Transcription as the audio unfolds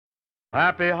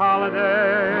Happy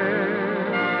holiday,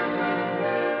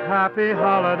 happy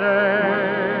holiday.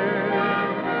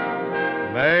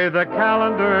 May the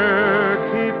calendar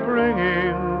keep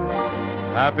ringing.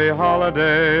 Happy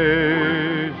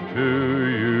holidays to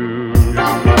you.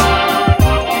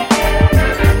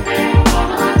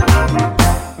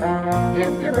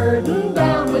 If you're burdened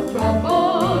down with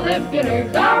trouble, if your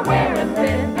nerves are wearing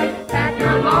thin, pack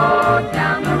your load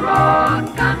down the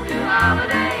road, come to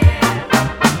holiday.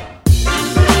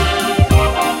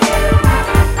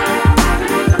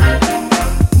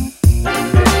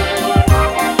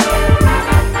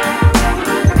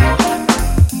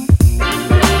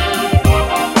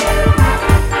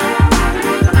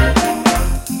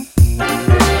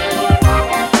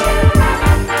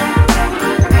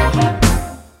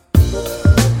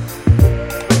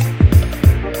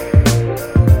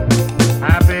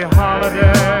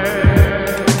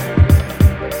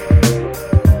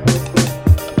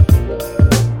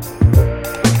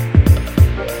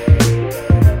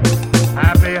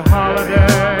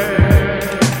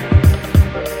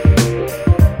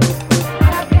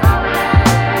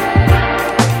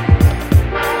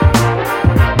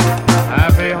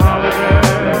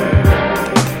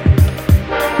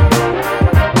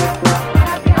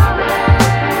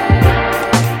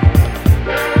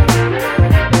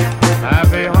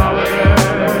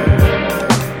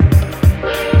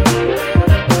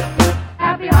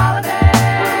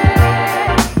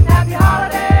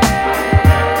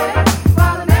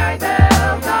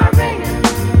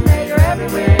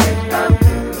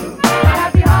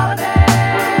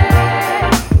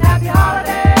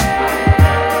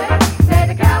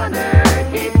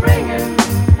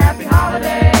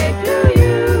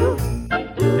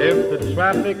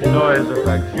 Traffic noise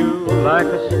affects you like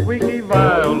a squeaky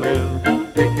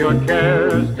violin. Take your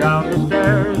cares down the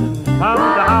stairs, come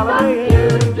to Holiday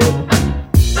Inn.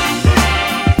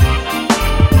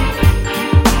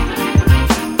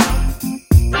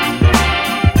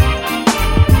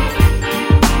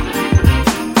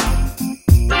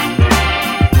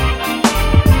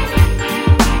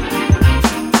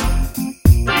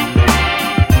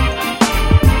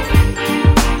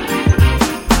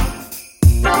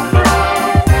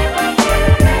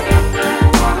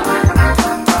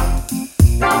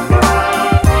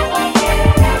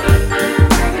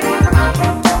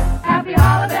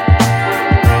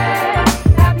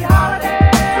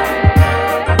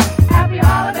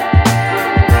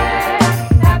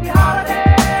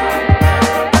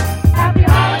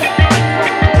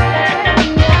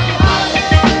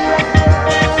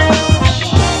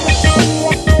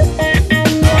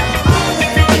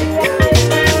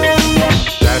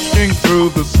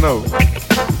 The snow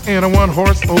in a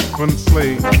one-horse open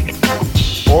sleigh.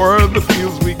 O'er the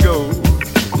fields we go,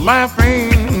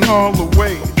 laughing all the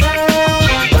way.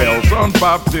 Bells on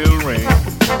bobtail ring,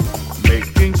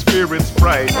 making spirits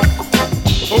bright.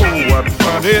 Oh, what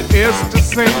fun it is to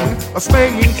sing a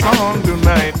sleighing song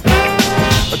tonight.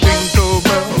 Jingle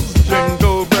bells,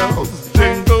 jingle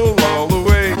all the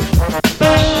way.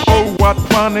 Oh, what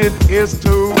fun it is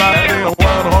to ride in a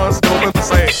one-horse open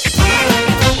sleigh.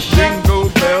 Jingle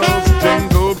bells,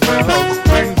 jingle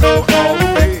all the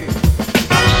way.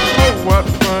 Oh, what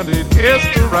fun it is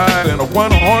to ride in a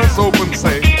one-horse open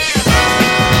sleigh.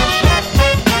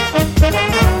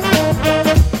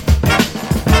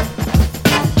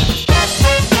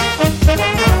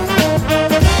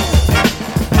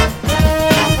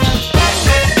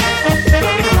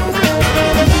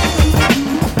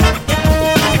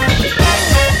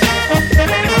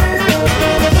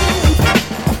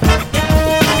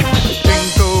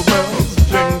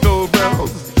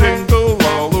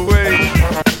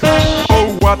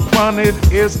 It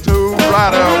is to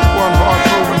ride a one-horse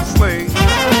open sleigh.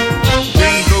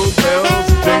 Jingle bells,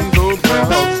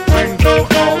 jingle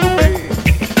all the way.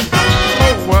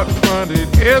 Oh, what fun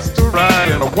it is to ride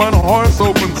in a one-horse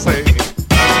open sleigh.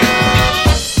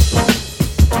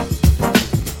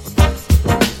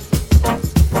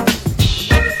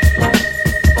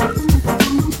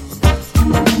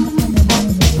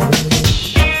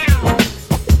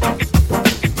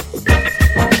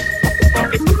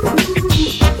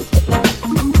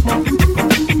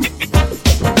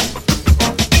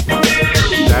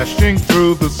 Dashing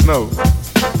through the snow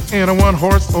in a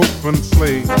one-horse open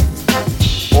sleigh.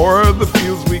 O'er the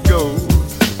fields we go,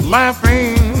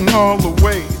 laughing all the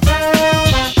way.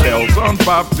 Bells on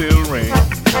bobtail ring,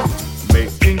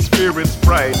 making spirits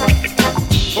bright.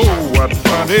 Oh, what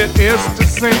fun it is to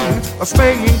sing a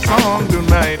sleighing song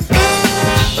tonight.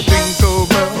 Jingle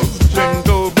bells,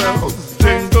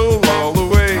 jingle all the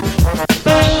way.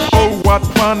 Oh, what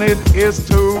fun it is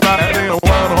to ride in a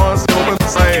one-horse open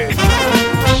sleigh.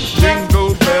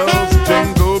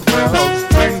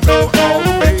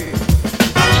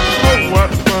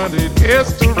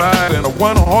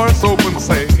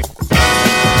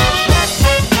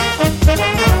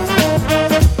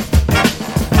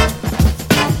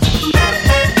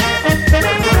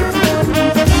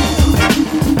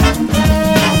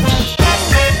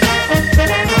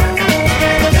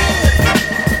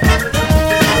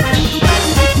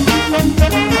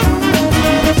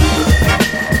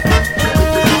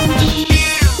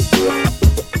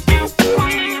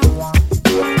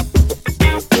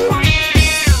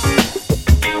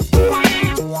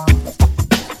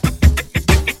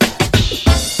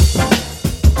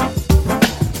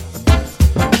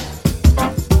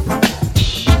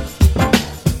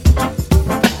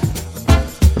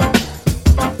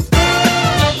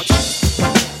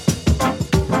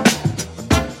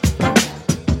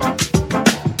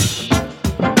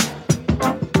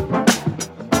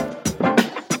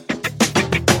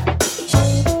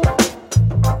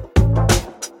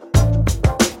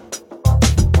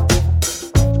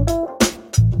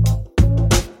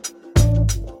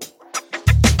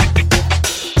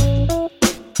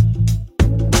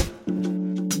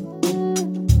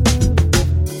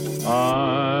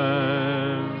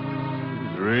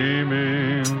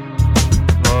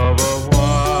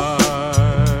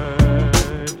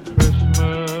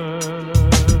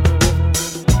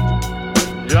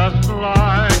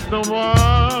 the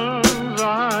ones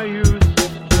I used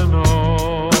to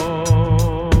know,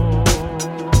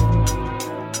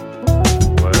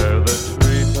 where the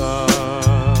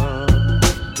treetops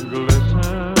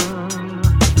glisten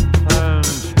and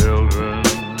children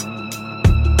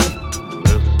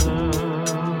listen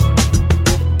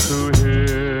to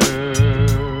hear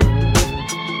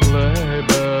sleigh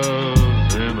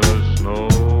bells in the snow.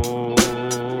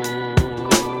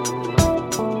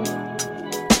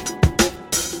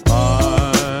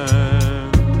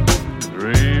 I'm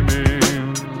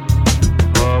dreaming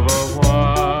of a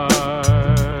white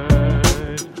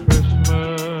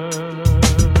Christmas,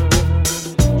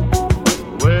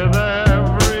 with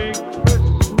every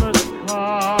Christmas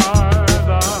card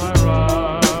I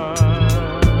write.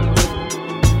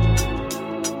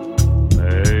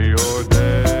 May your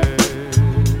day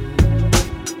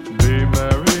be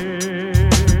merry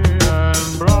and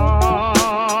bright,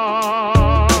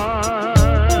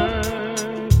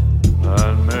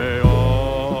 and may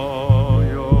all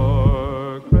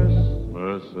your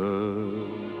Christmases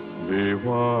be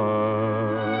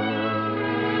white.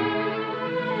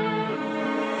 Just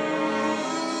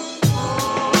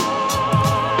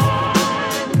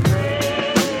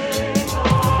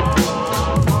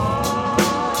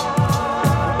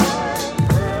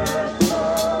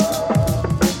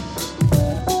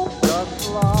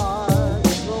like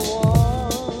the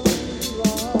ones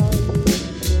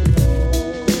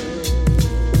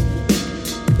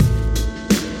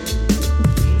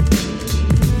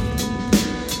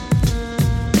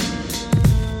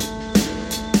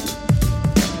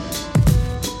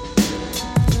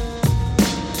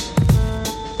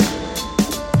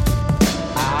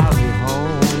I'll be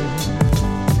home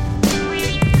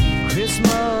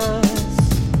Christmas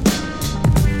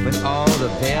when all the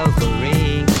bells will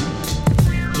ring,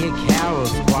 hear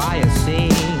carols, choir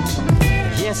sing.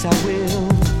 Yes, I will.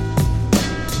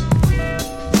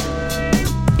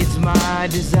 It's my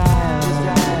desire.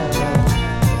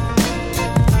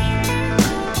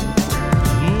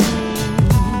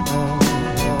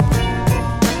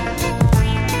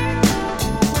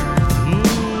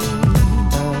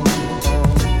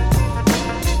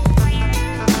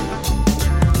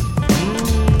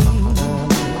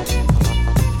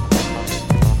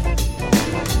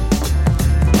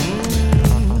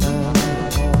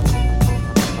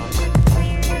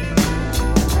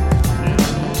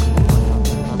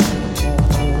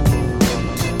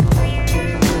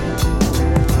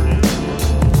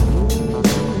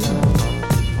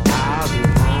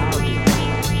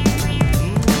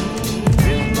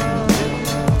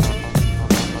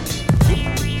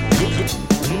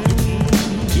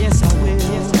 Yes, I will.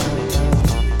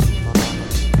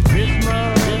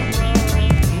 Christmas,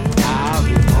 I'll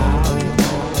be home.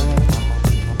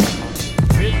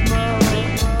 Christmas,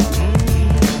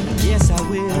 yes, I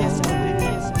will. Yes, I will.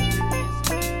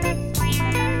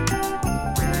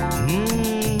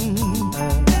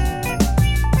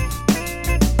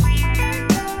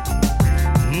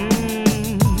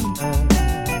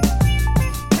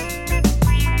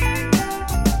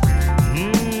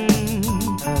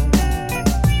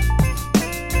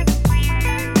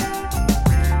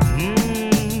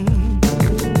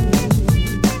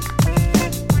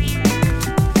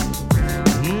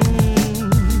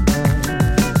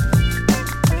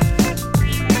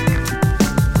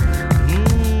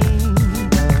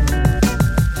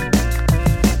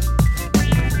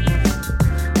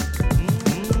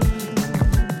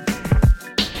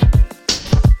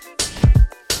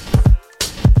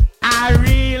 I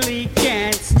really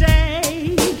can't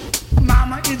stay.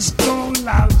 Mama, it's cold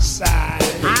outside.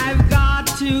 I've got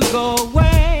to go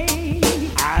away.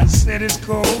 I said it's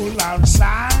cold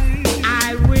outside.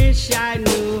 I wish I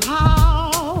knew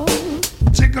how.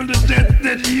 Tickled to death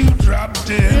that you dropped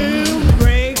in. To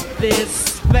break this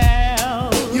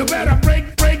spell. You better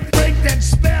break that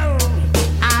spell.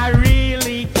 I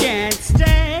really can't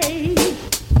stay.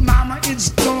 Mama, it's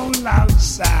cold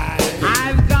outside.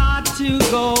 I've got to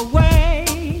go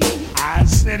away. I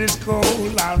said it's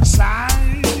cold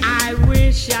outside. I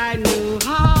wish I knew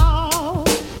how.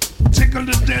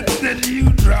 Tickled to death that you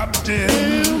dropped in.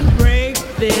 To break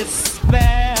this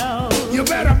spell. You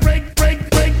better break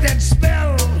that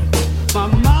spell. My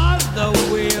mother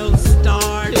will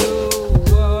start to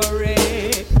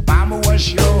worry. Mama,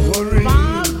 what's your hurry?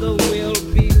 Mother will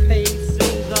be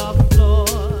pacing the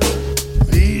floor.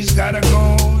 He's gotta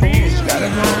go. Better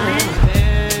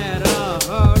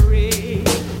hurry.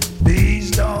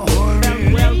 Please don't hurry.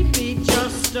 There will be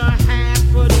just a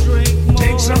half a drink more.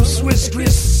 Take some Swiss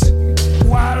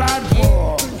while I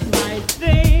pour. I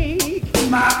think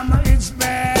Mama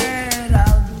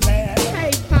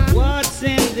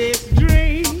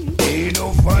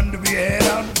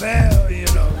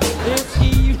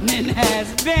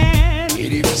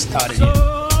Start again. So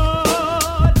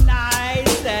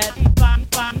nice that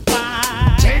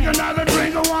fine. Take another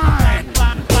drink of wine,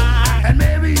 and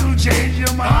maybe you'll change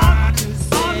your mind.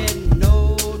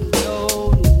 No,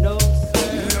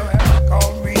 sir. You don't have to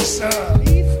call me sir. At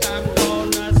least I'm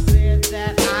gonna say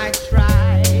that I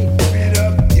tried.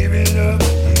 Give it up.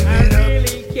 I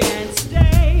really can't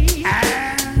stay. I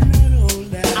know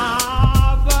that.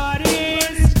 Ah, but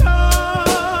it's cold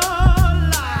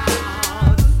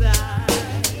outside.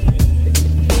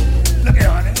 Look here,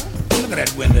 honey. Look at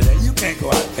that window there. You can't go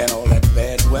out there in all that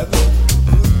bad weather.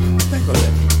 Think of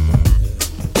that.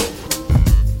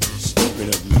 Stupid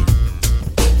of me.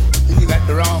 You got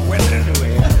the wrong window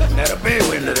anyway. That a bay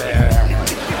window there.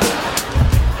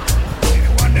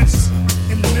 The one that's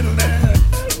in the middle there.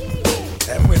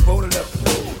 That we bolted up.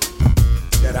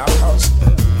 That outhouse.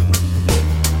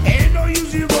 Ain't no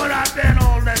use you going out there in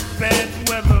all that bad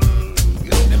weather.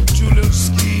 Getting them two little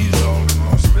skis all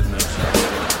spitting up.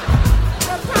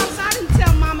 Well, Pops, I didn't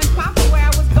tell Mom and Papa where I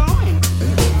was going.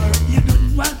 You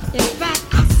didn't what? In fact,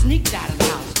 I sneaked out of the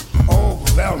house. Oh,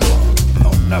 Velma.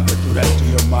 Don't never do that to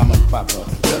your mom and papa.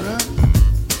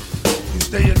 You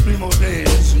stay here 3 more days,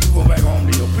 so you go back home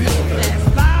to your people. There's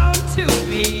bound to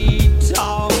be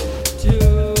talk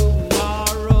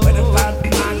tomorrow. But if I be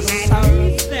my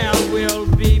son, there will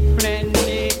be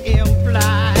plenty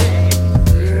implied.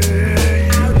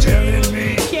 you telling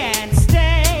me Can't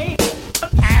stay.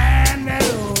 and that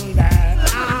old guy.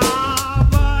 Ah,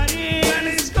 but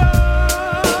it's cold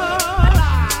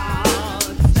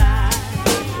outside.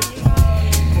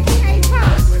 Hey,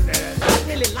 Pops, I'd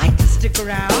really like to stick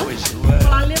around. Wish you Well, would.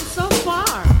 I live so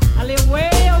far. I live way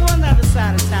over on the other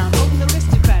side of town, over the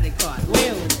aristocratic part.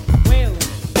 Way over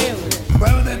there.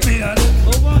 Where would that be, honey?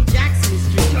 Over on Jackson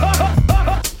Street.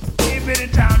 Ain't been in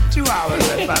town 2 hours.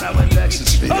 I found out where Jackson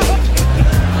Street is.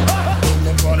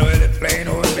 They're going to the plane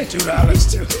over me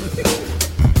 $2 too.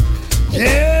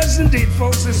 Yes, indeed,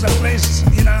 folks. There's a place,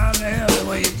 down there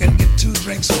where you can get 2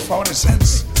 drinks for 40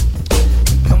 cents.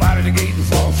 Come out of the gate and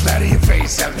fall flat on your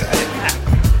face after that.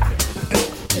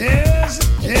 Yes.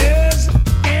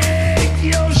 Take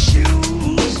your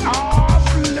shoes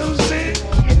off, Lucy,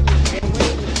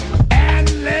 and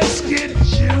let's get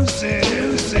juicy.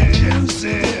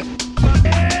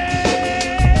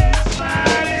 Yes,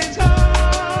 but it's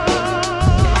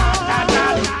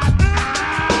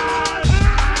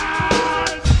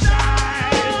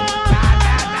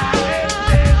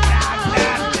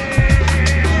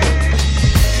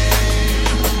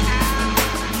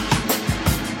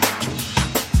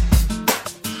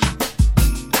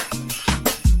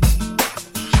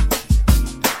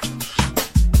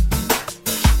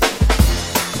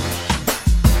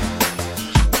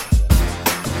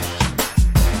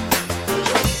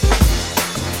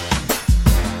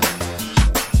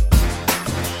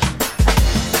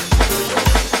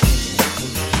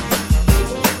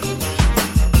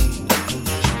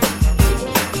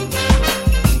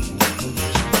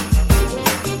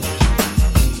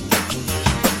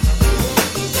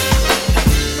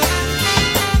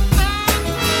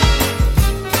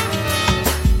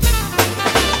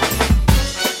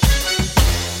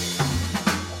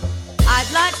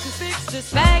I'd like to fix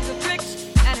this bag of tricks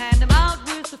and hand them out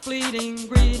with a fleeting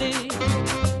greeting.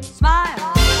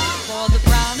 Smile for the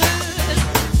frowners,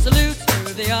 salute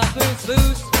to the uppers,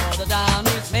 boost for the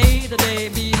downers. May the day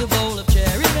be the bowl of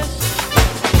cherries.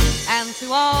 And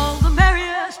to all the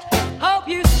merriest, hope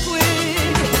you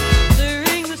swing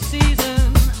during the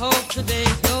season. Hope the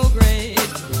days go great.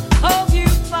 Hope you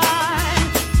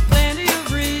find plenty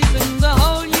of reason the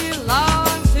whole year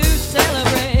long to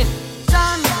celebrate.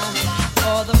 Sun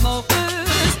for the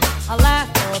mopers, a laugh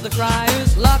for the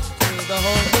criers, luck to the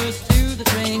hopers, to the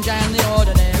strange and the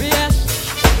ordinary. Yes,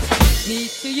 me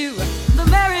to you, the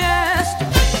merriest.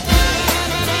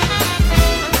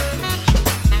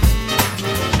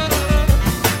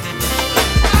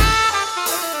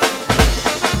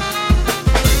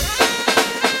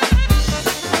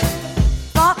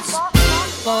 Thoughts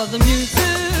for the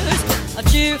musers, a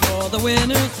cheer for the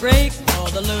winners, breaks for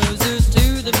the losers,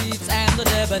 to the beats and the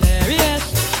debonair. Yes,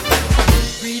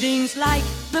 greetings like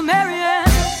the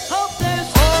merriest. Hope there's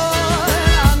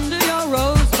oil under your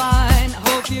rose vine.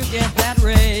 Hope you get that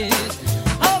raise.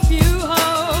 Hope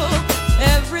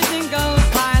everything goes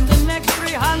fine the next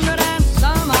 300 and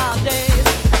some odd days.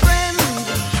 Friends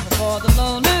for the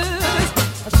loners,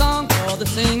 a song for the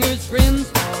singers, friends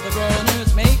for the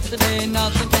groaners. Make the day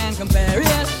nothing can compare.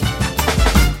 Yes.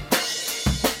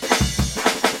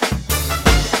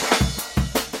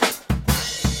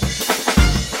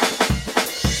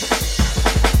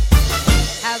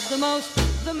 Have the most,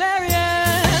 the merriest.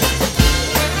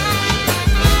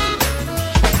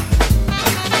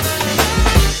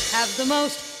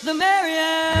 most, the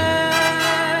merriest.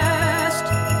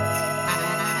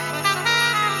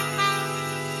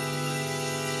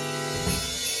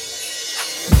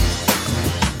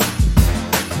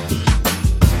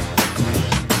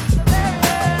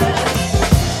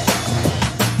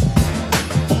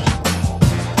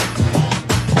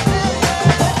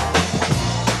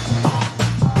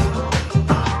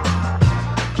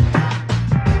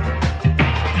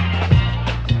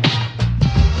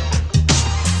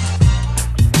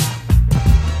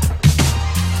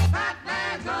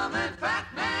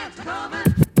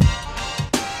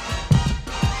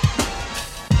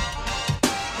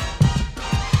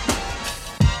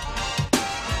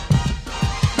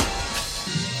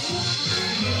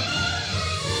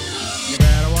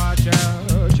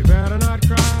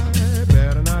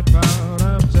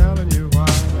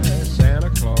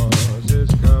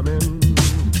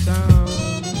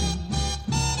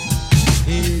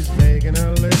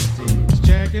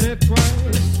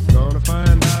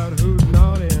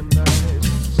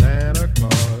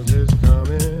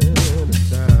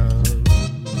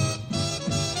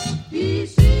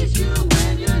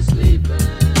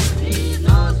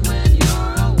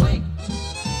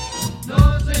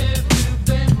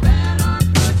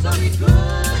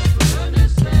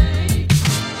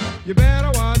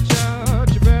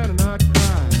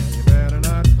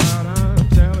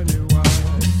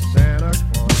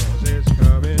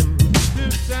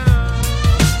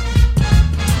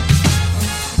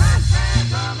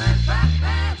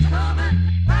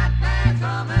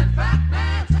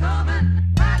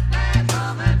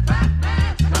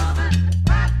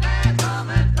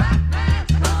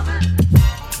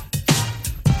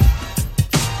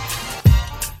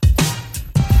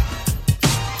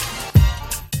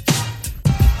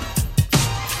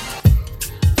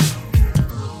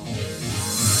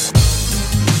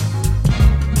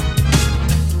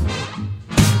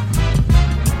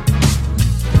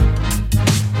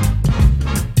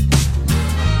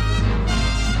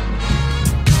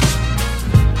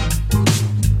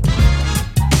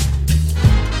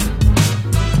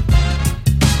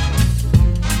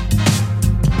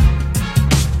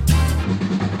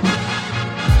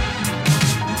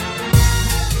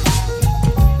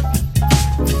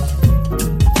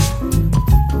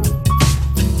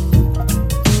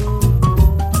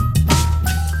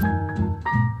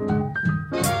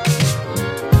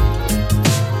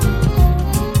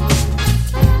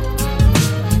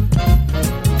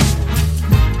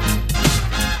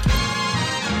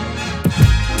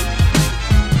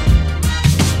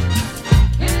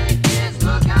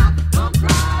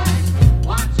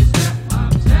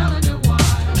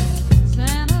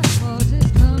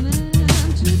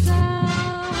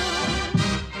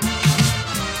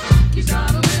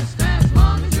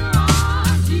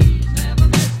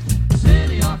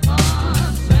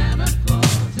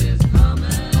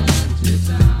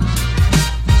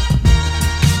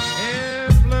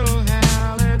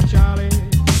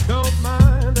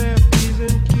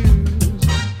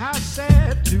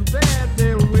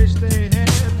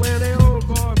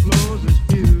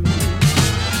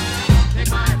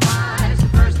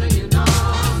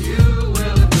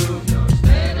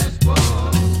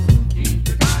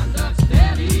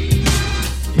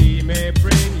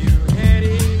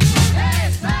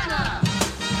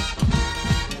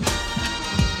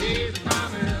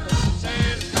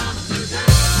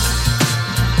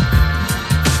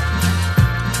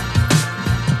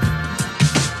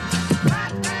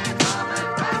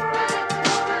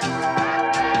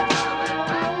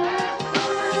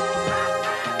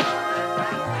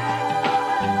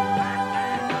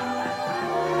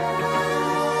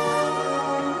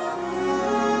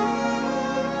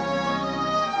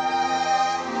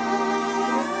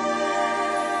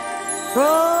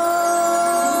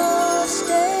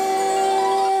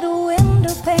 Frosted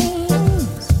window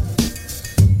panes,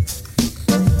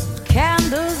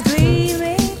 candles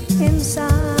gleaming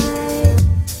inside,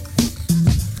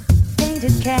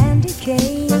 painted candy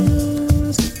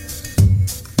canes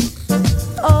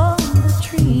on the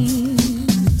tree.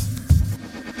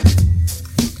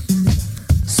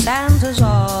 Santa's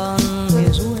on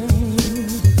his way,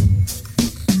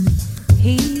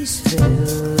 he's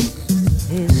filled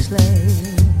his sleigh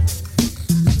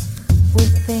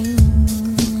with things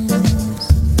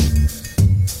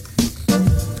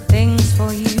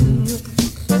for you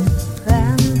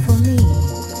and for me.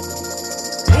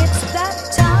 It's that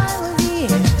time of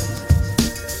year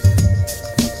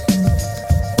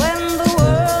when the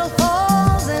world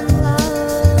falls in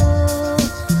love.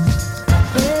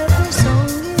 Every song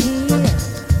you hear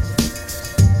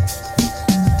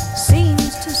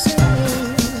seems to say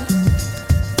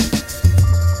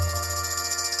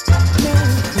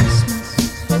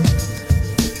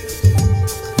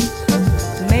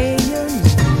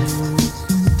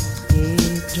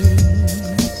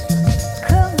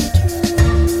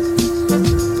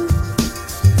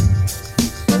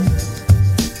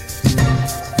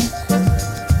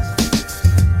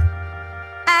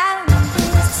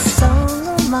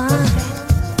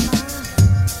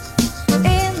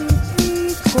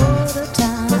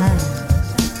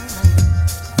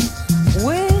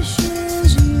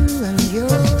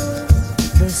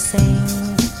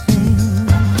same thing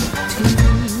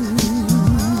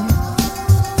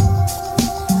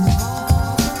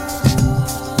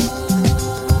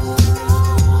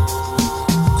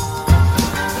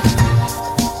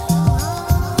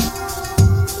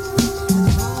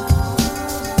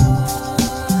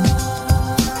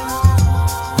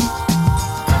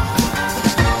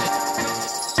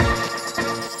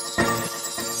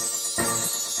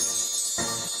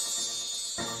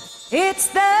It's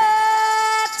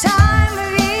that time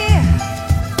of year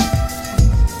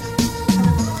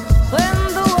when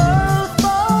the world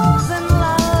falls in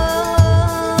love.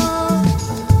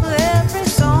 Every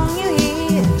song you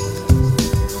hear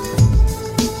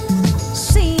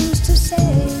seems to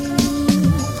say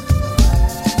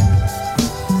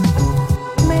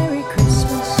Merry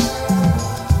Christmas.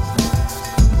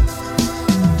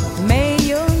 May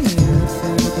your new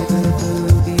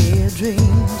year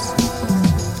dreams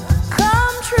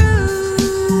come true.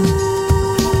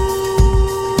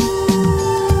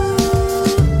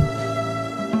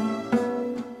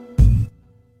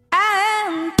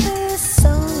 And this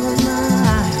song of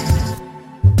mine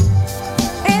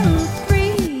in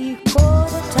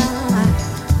 3/4 time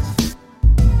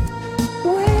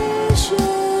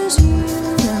wishes you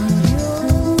and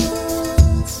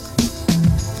yours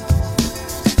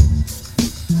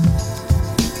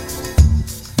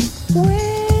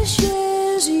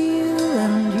wishes you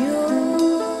and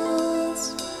yours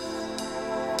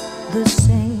the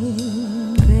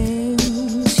same thing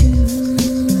too.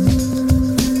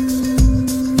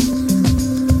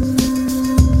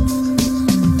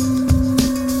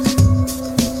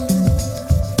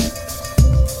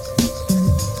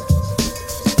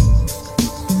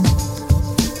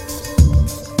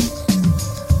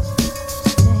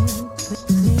 Same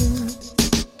thing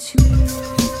too.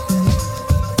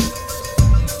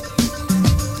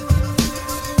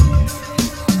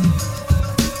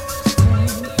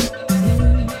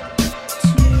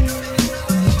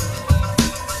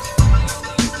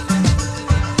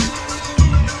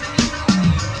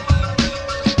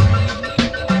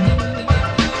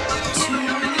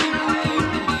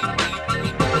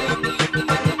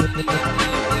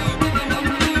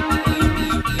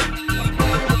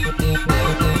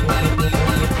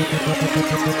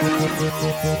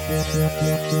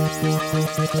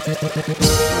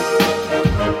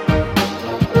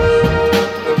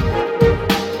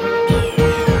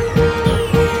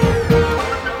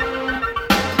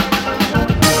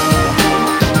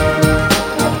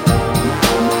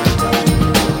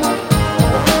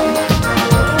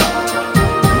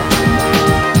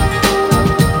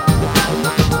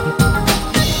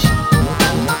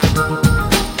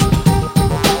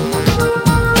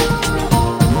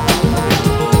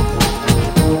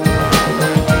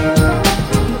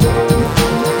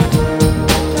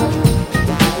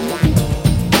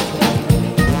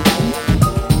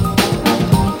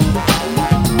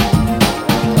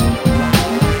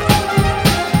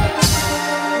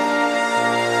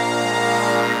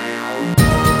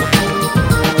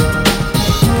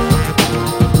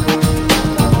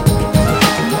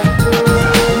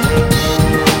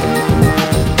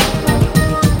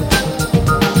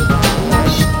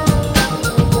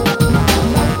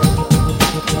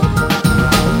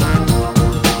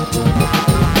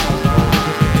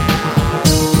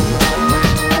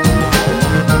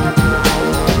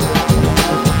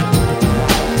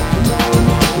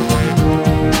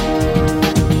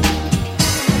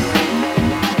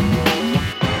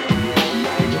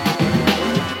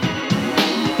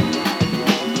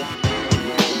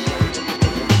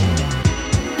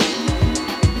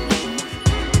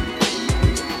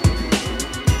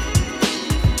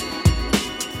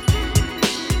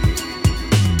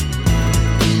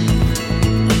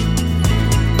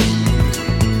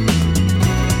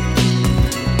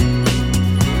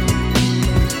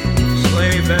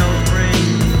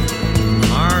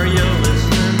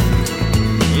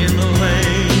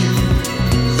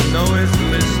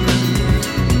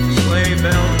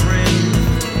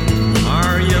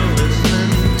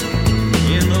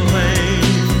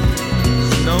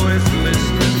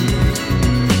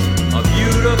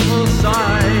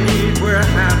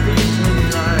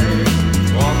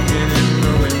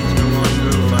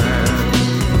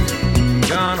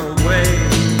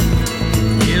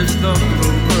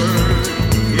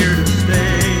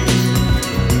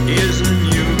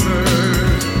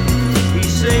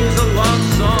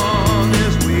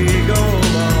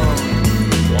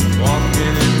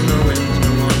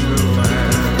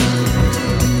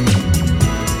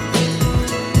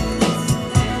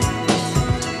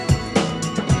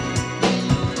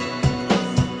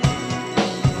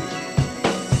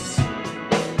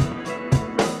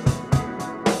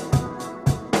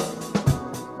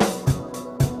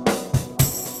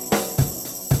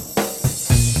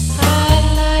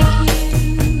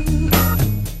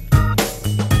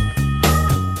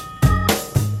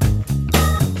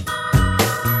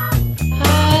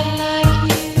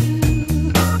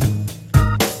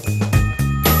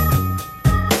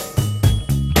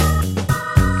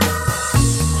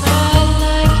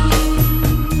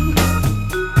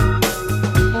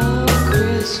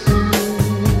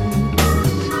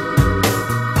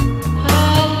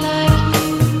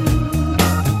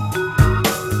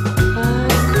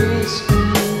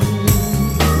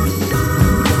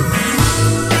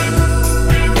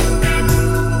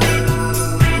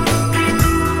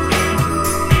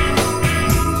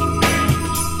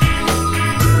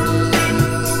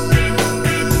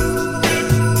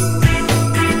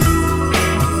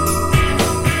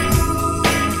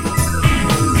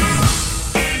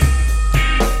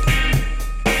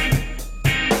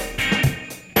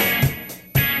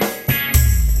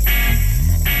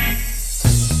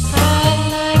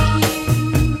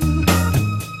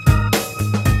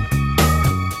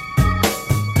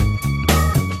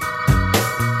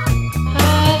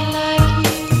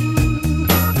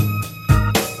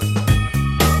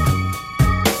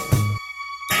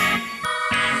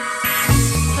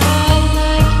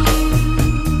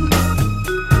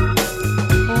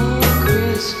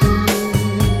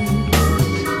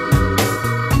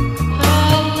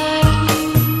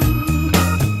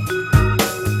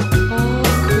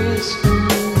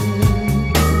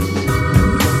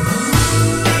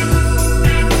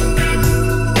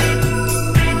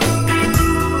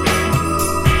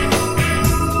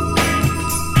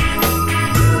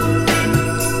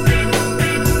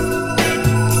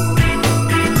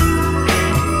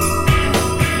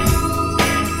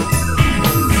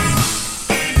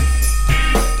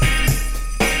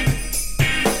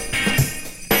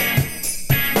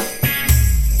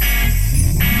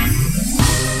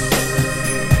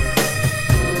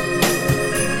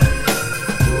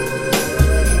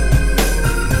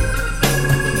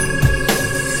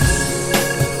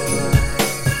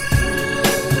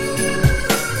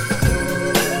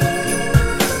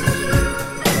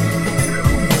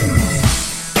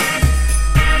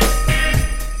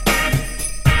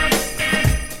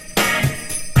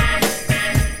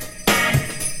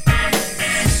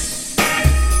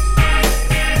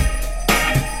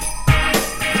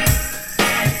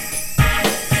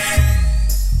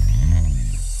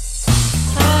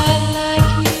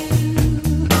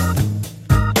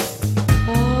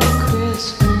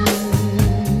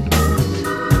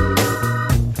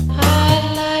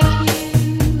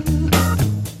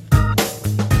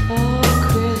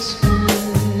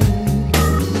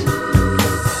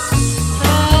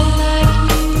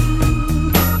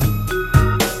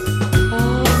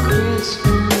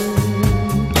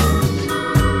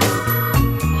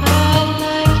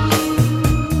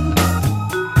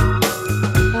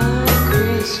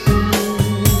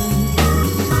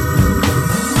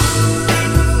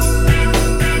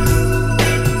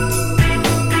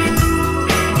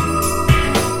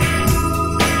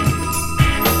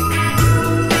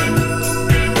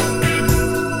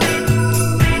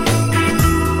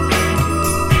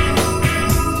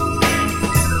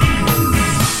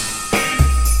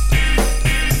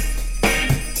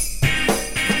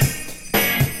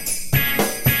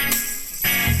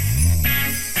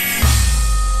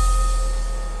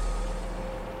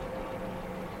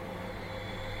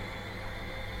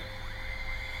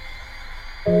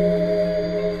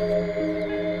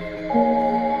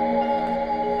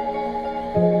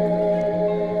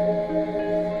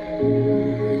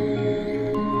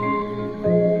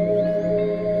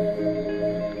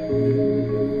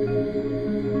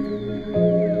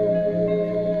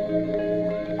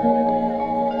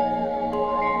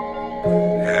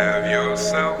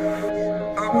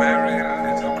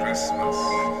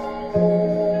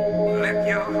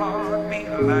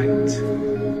 light.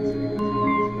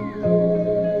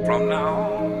 From now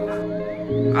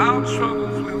on, our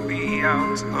troubles will be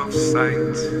out of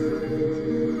sight.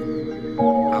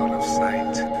 Out of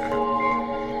sight.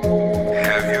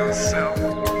 Have yourself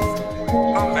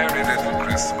a merry little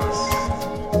Christmas.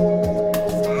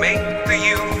 Make the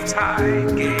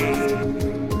Yuletide gay.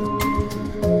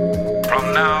 From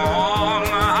now on,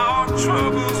 our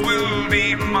troubles will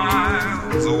be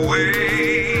miles away.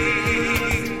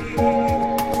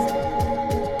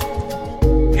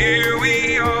 Here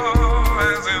we are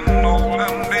as in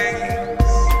olden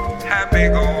days, happy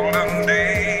golden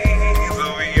days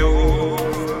of yore.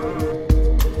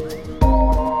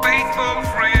 Faithful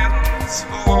friends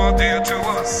who are dear to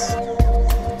us,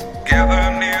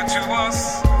 gather near to us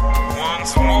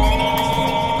once more.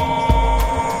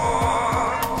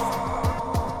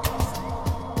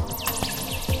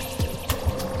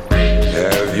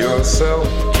 Have yourself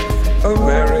a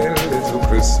merry little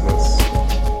Christmas.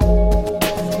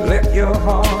 Let your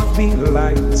heart be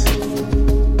light.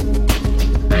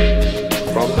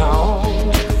 From now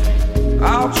on,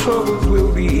 our troubles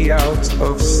will be out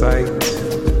of sight.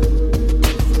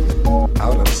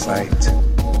 Out of sight.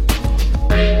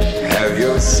 Have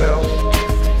yourself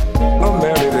a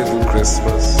merry little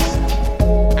Christmas.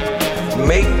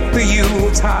 Make the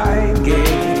Yuletide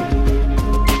gay.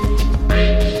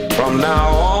 From now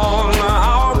on,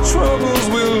 our troubles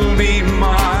will be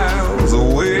miles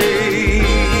away.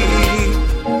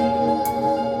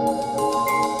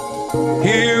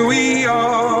 Here we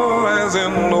are as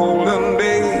in olden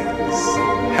days,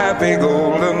 happy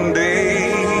golden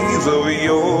days of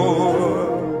yore.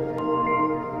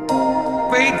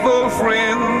 Faithful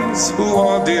friends who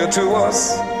are dear to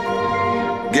us,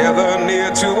 gather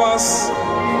near to us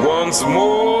once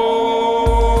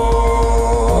more.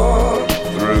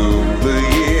 Through the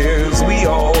years we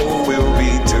all will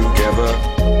be together,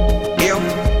 if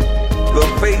the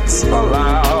fates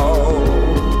allow.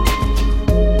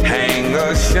 Hang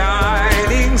a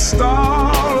shining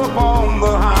star upon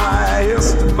the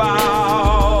highest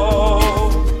bough,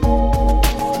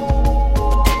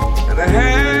 and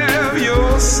have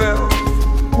yourself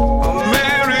a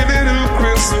merry little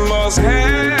Christmas.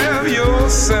 Have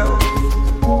yourself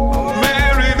a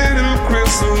merry little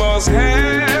Christmas.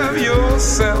 Have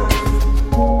yourself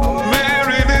a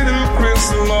merry little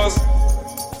Christmas.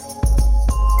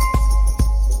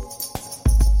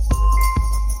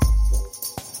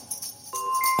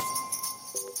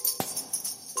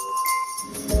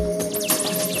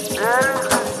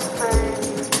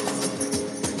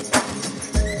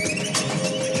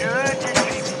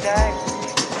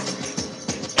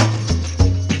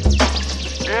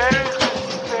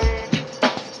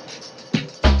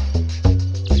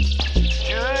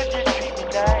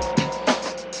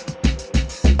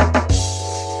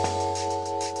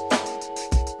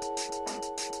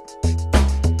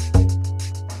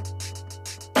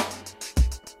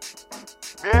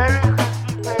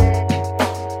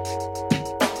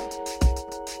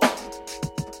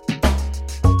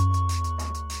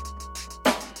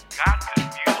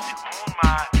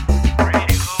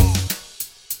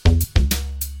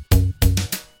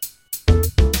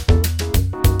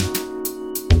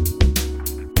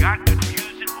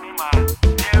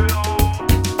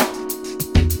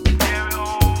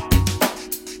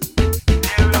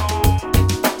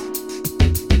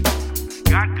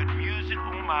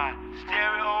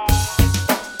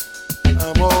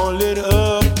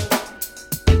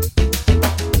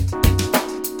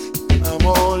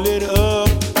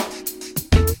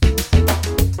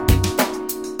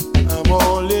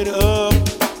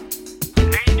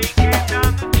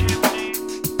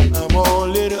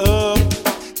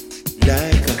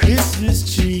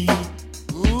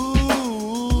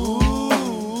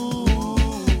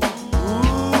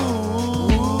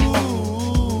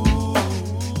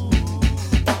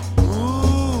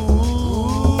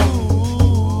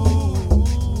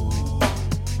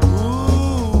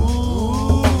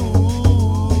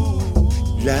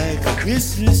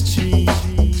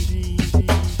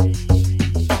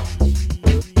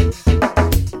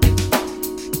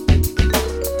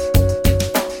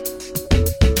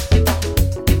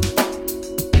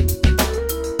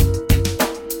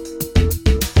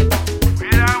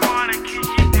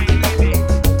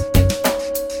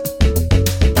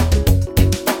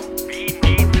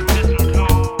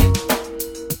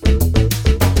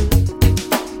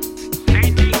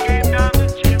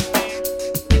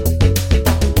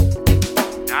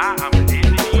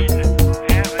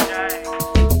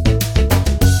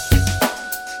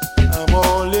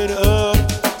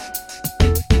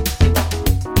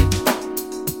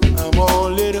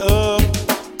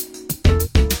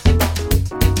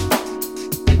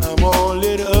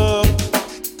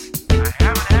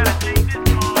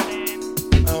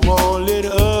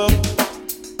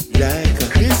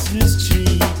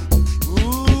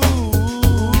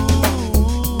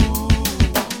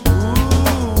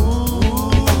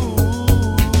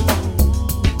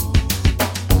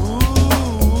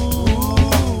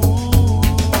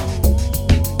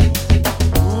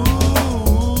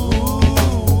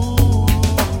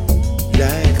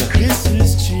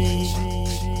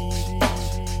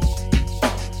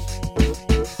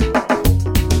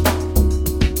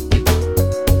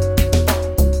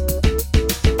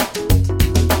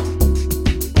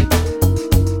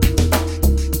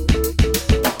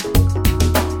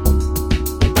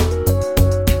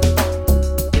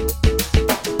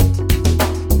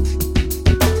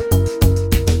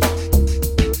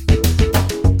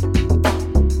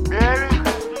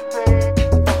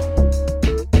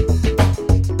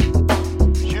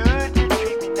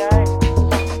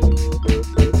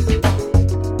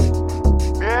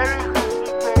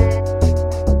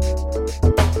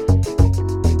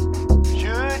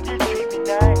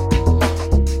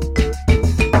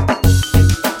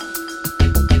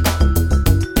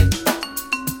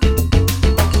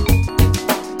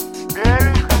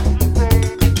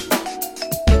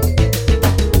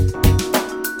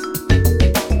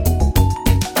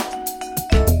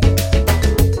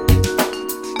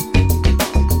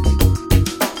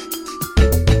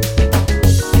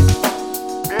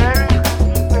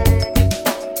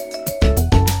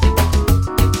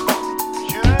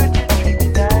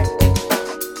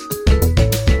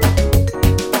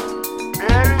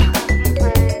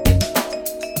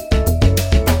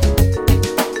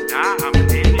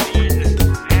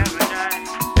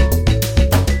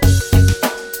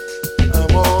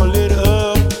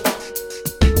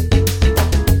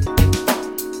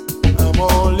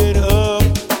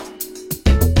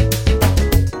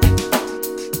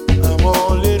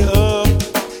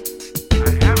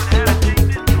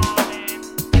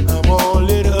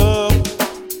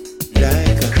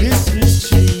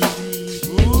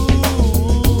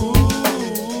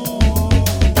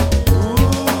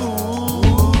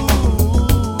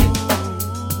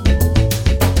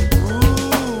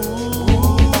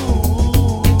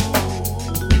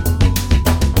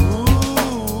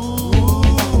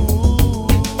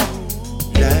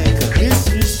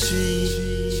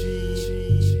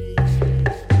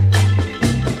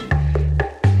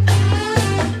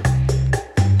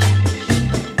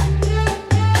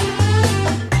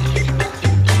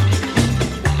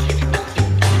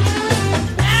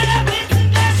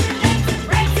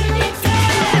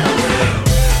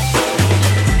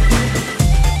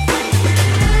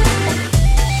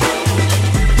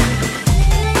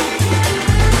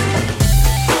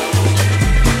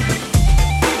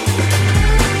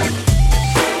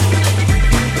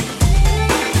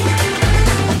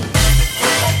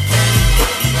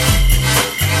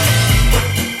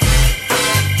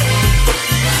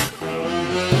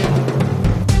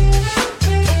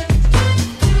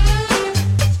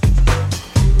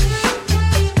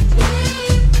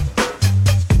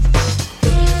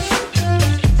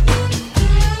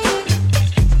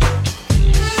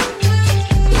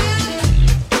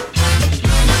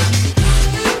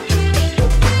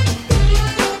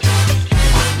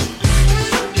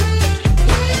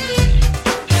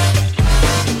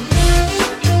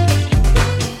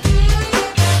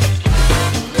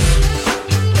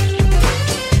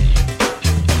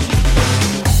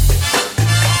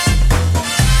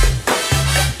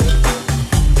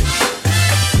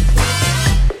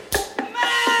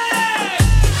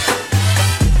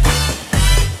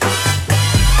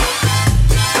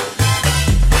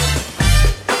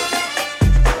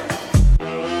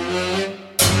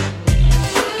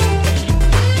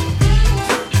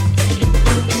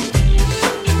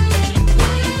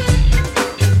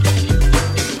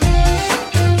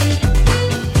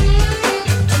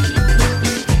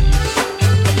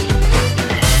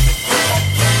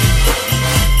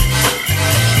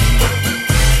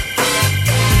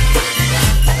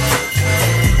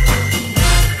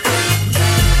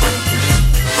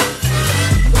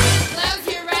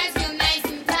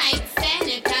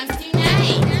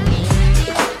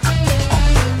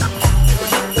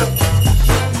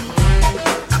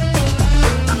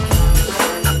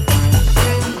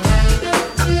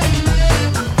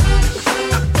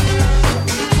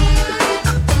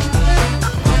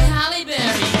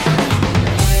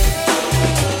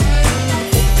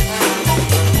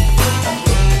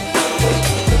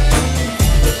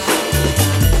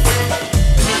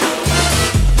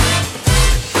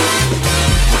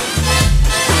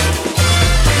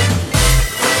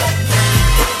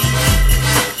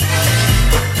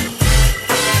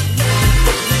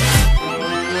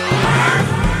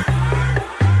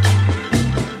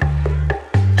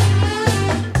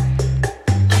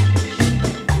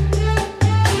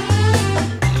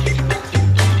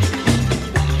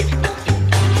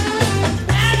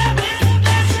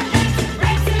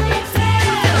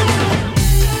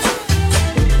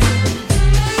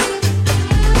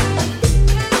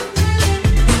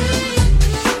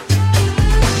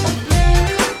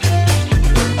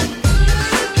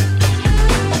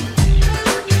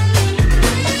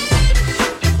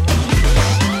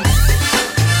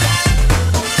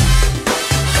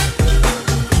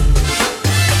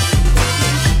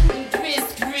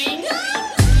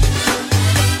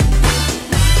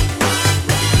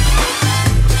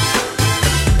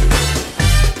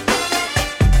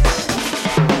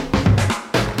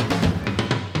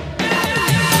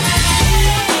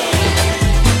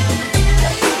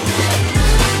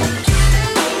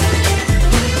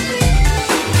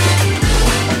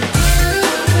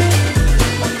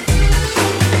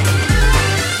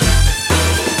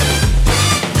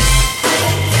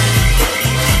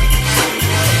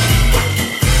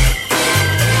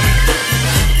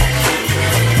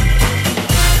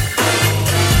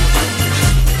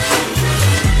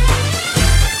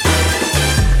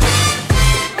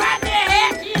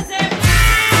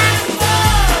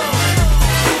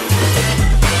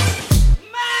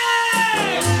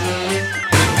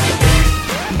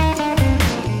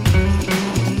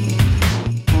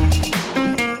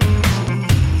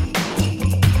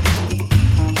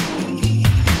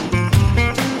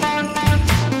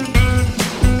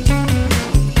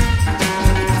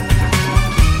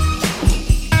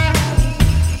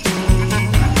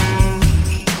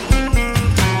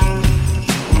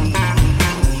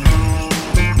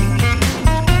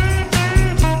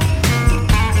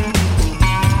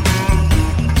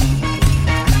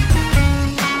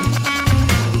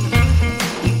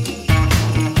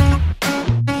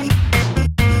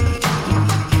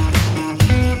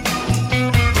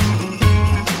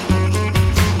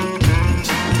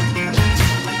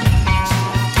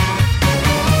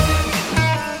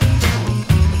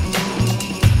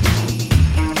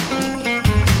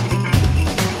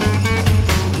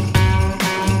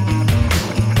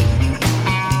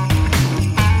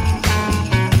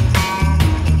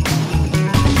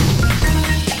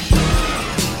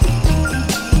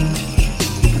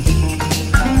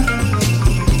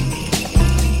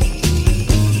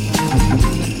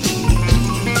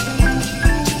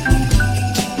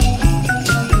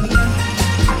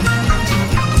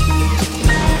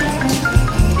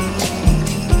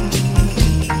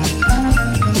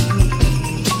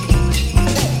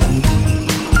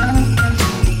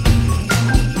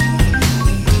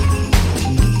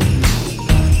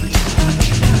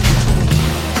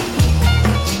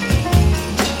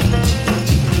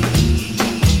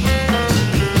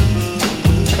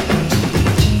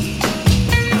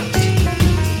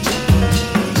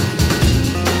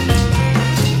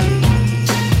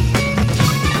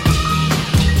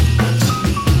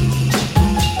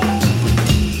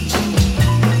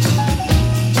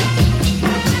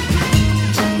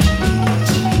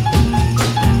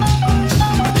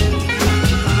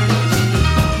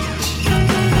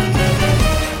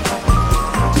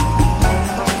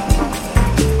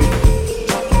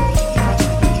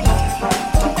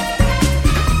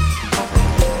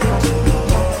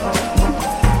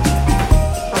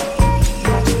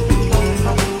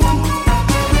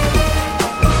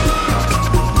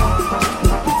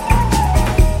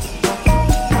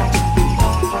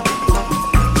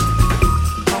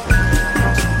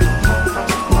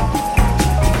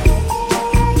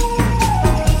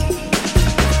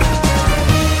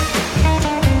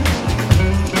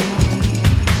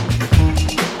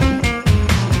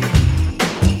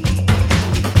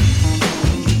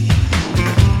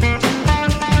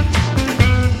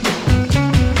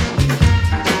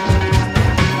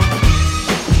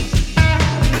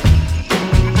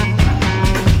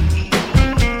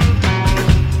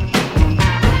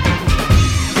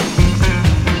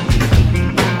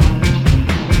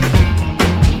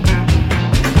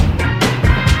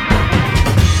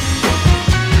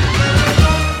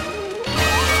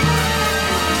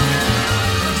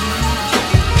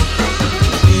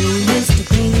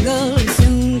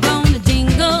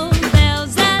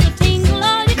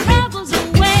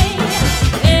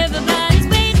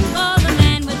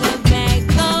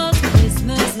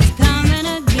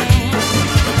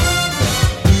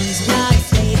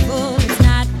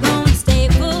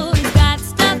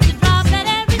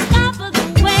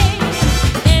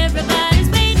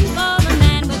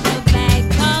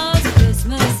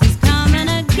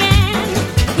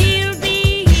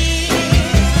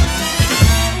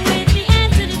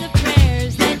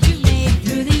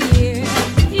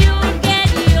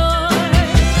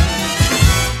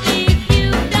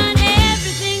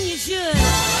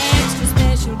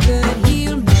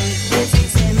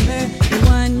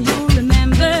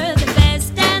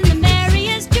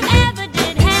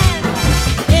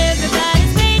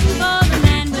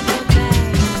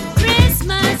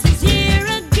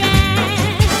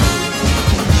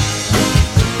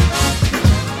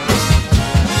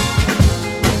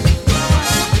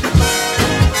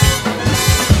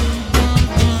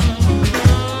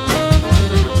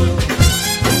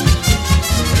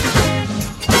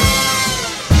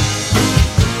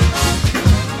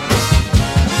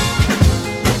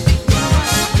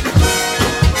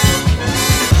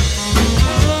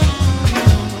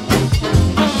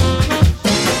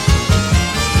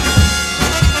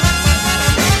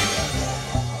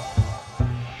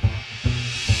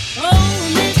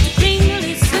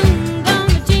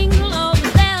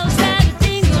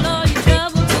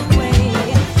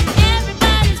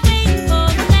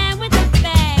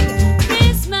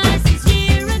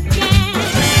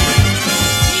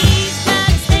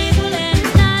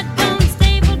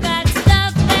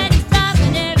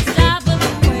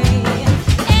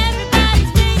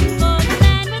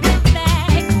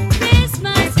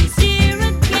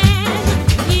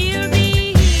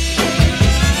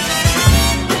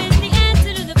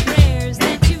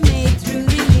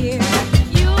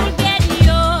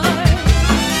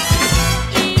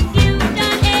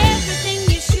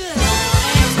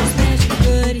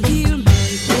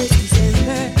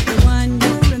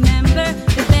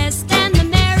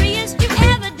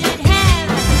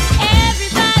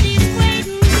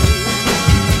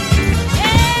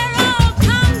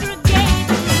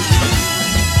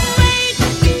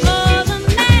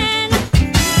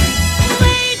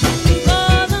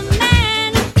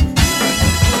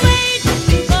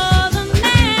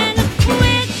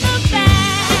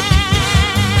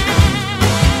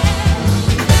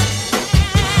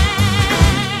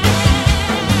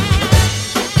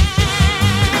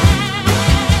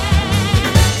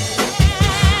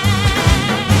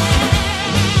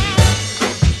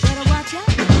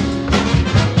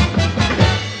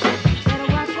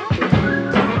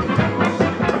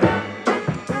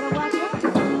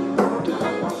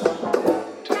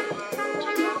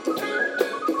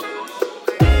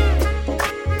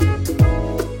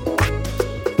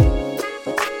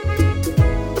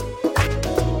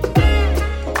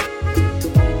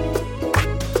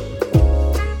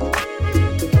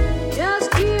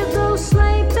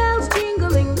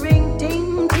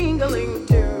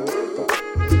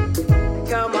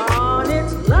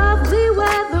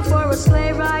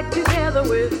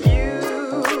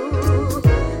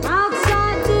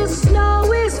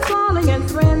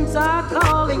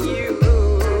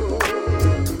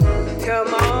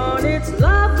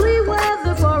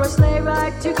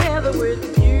 together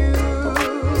with you.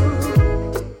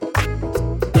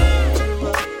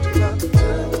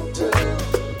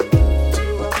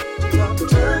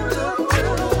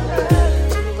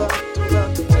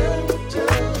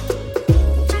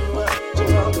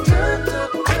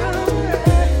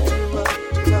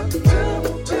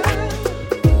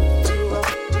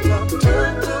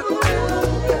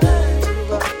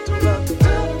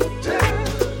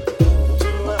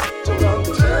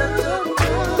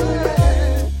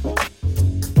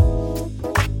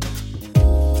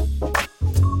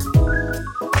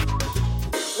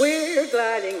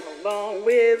 Along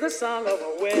with the song of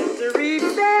a wintry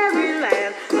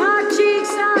fairyland, our cheeks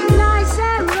are nice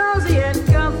and rosy and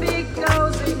comfy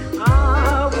cozy.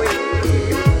 Are we?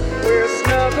 We're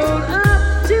snuggled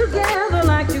up together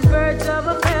like two birds of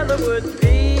a feather would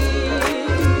be.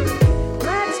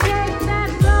 Let's take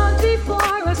that road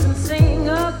before us and sing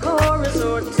a chorus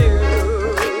or two.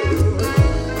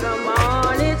 Come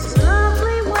on, it's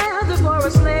lovely weather for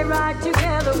a sleigh ride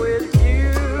together with you.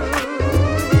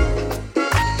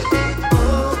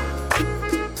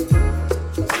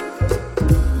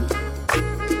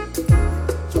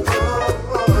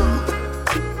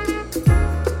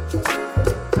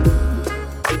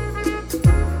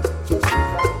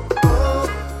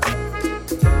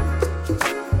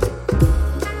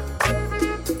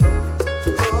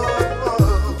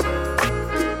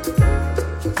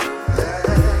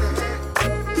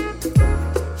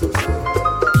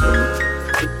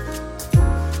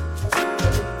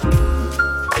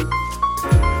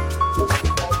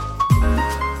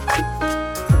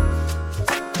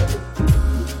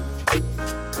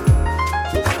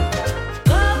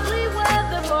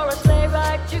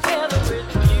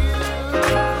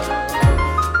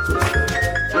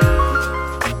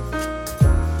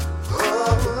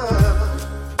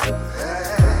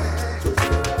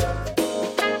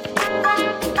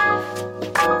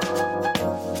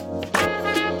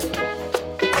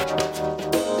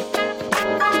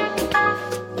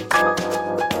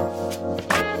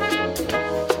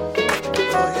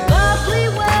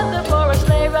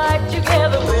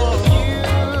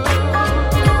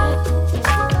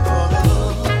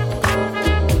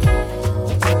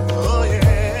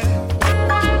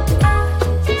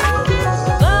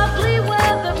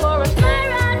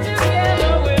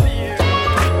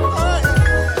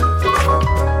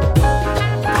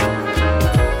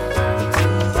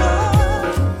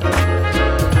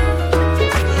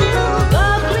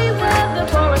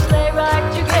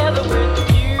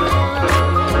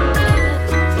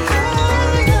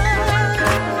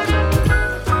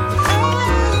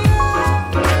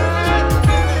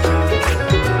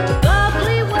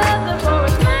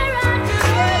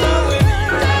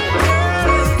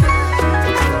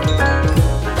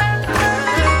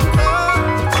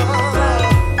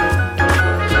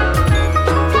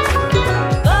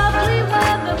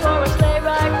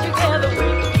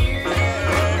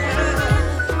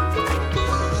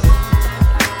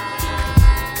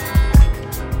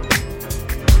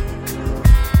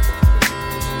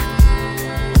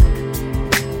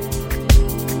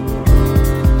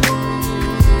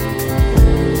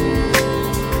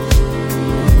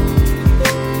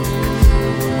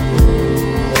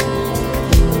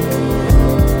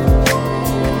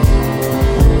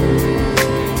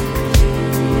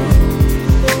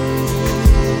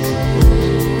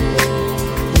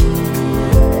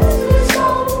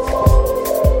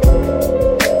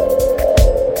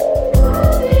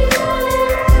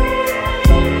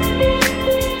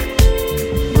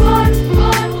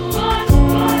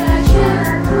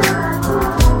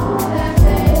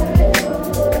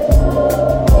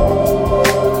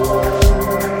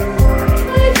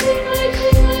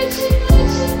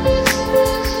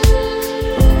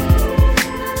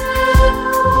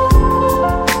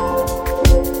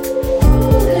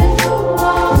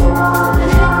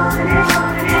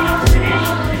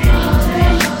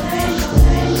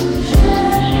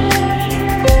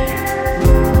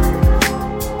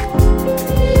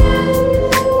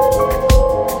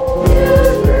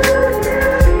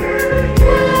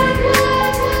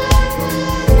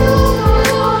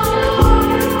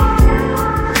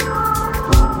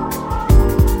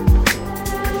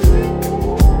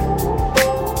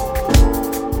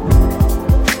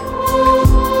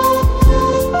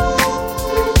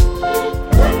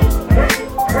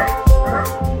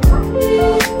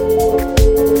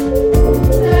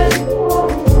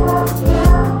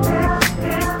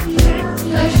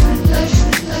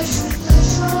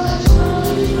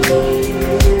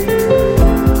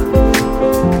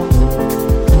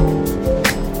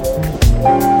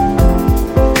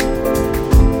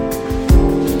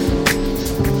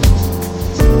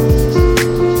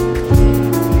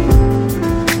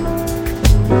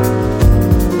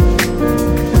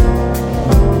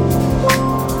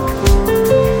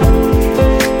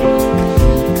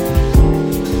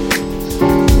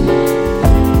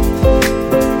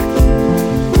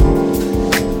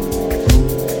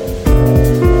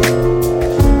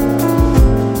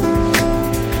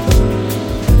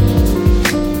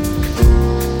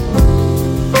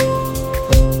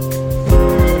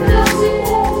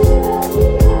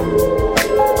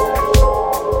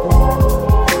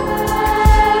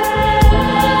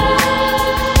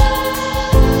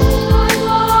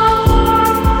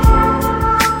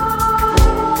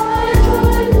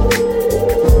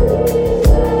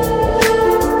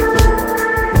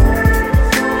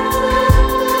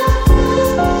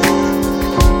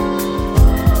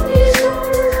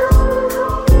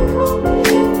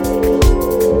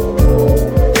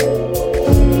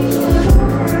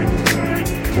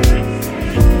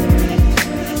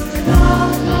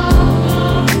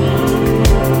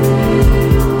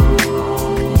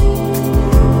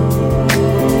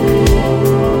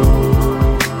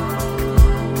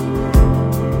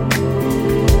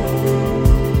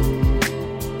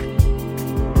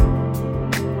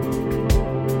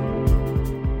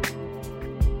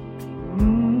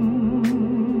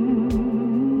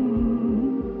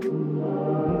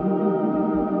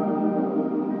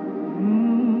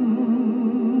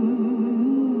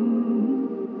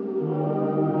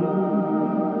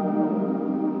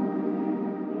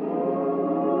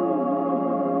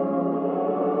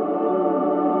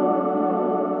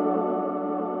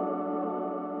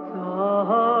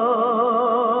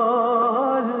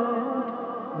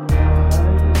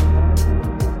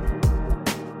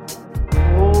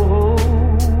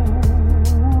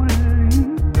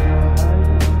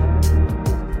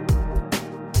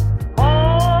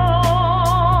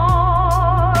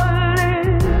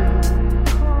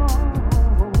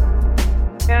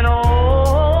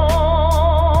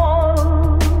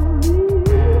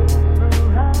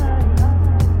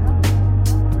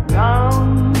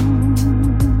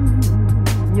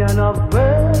 million of birds.